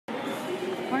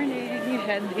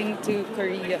heading to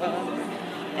Korea.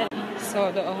 And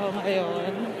solo ako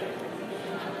ngayon.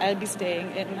 I'll be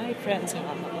staying in my friend's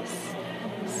house.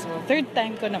 So, third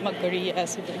time ko na mag-Korea.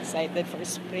 Super excited for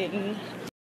spring.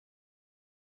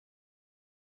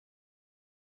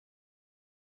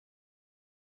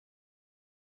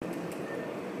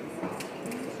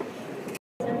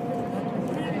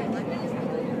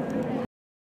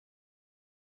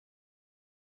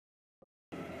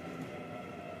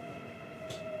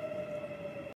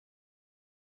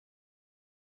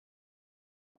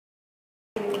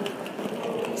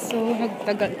 So,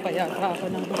 nagtagal pa yata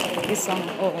ako ng 1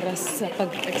 oras sa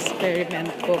pag-experiment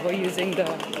ko using the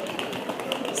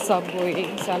subway.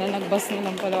 Sana nag-bus na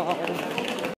lang pala ako.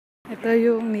 Ito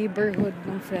yung neighborhood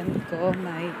ng friend ko.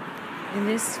 May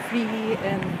Innisfree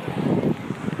and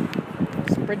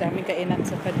super daming kainan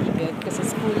sa paligid kasi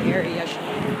school area siya.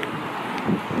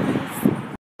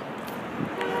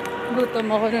 Gutom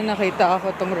ako na nakita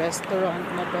ako tong restaurant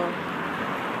na to.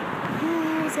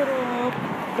 Sarap.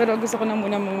 Pero gusto ko na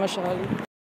muna mamasyal.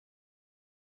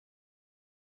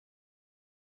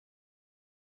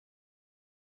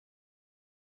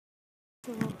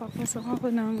 So, papasok ako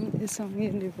ng isang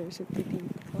university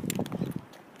dito.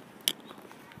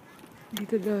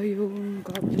 Dito daw yung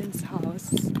Goblin's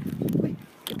house. Uy,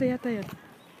 ito yata yan.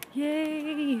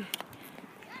 Yay!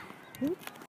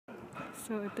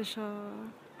 So, ito siya.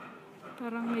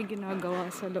 Parang may ginagawa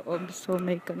sa loob. So,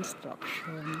 may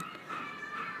construction.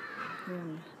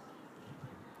 Ayan.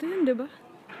 Ito yun, diba?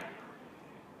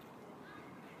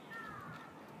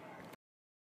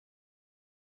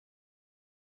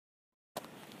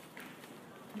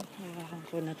 Hawakan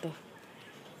ko na to.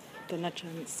 Ito na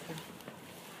chance ko.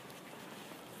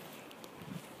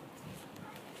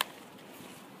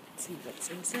 Let's see what's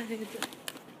inside.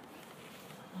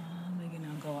 May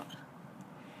ginagawa.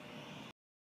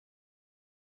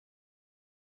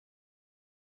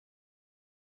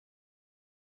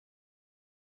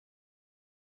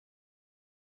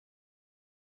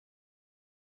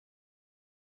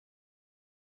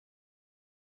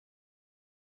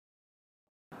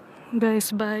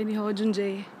 Guys, bahay ni Heo Joon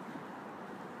Jae.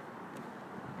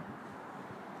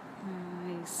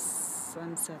 Nice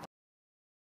sunset.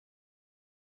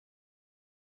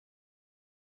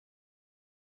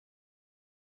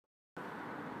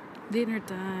 Dinner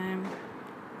time.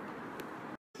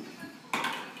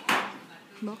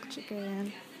 Bok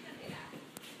Chicken.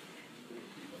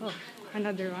 Oh,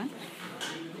 another one.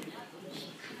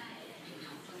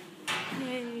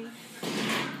 Yay!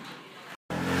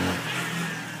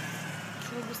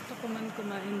 So, gusto ko man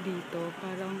kumain dito.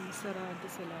 Parang sarado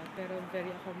sila. Pero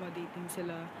very accommodating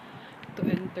sila to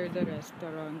enter the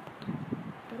restaurant.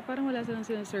 Pero parang wala silang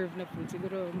sinaserve na food.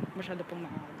 Siguro masyado pong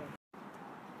maaga.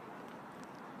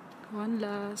 One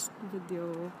last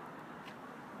video.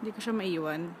 Hindi ko siya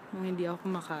maiwan nung hindi ako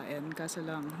kumakain. Kaso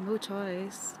lang, no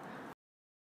choice.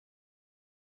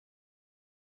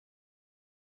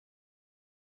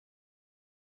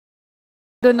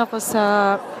 Doon ako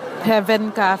sa Heaven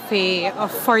Cafe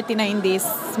of 49 days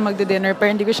magdi-dinner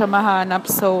pero hindi ko siya mahanap.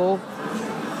 So,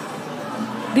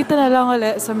 dito na lang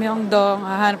ulit sa Myeongdong.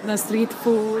 Hahanap ng street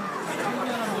food.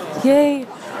 Yay!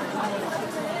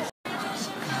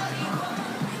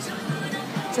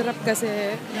 Sarap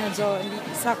kasi medyo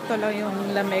sakto lang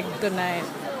yung lamig tonight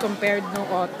compared no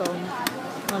autumn.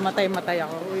 Mamatay-matay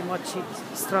ako. Uy, mochi.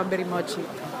 Strawberry mochi.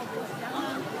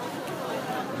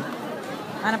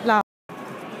 Hanap lang.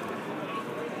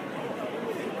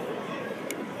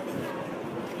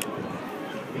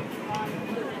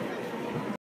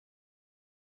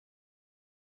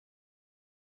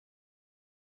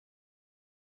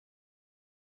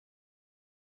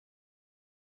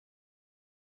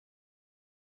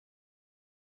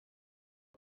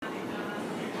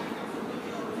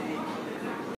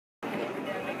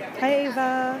 Hi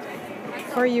Ava,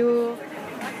 for you.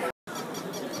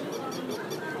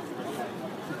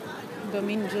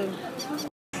 Domingo.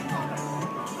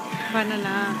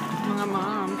 Banana, mga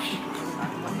moms.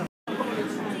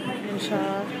 Yan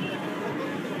siya.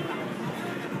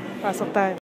 Pasok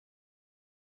tayo.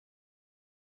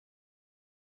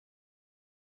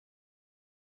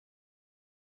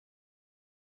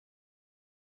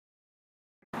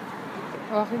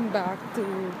 Walking back to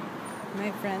my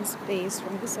friend's place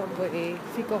from the subway.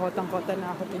 Feel ko kotang-kota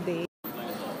na ako today.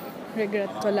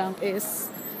 Regret ko lang is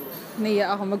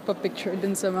naiya ako magpa-picture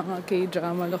dun sa mga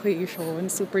Kdrama location.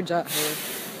 Super jaho.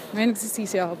 Ngayon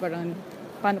nagsisisi ako parang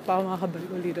paano pa ako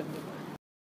makakabalik ulit doon.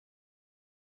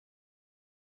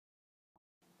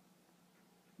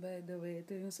 By the way,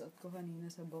 ito yung suot ko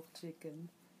kanina sa Bok Chicken.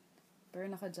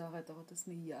 Pero naka-jacket ako tapos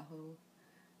naiya ako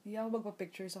Hindi ako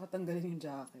magpa-picture sa katanggalin yung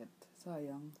jacket.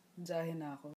 Sayang. Jahe na ako.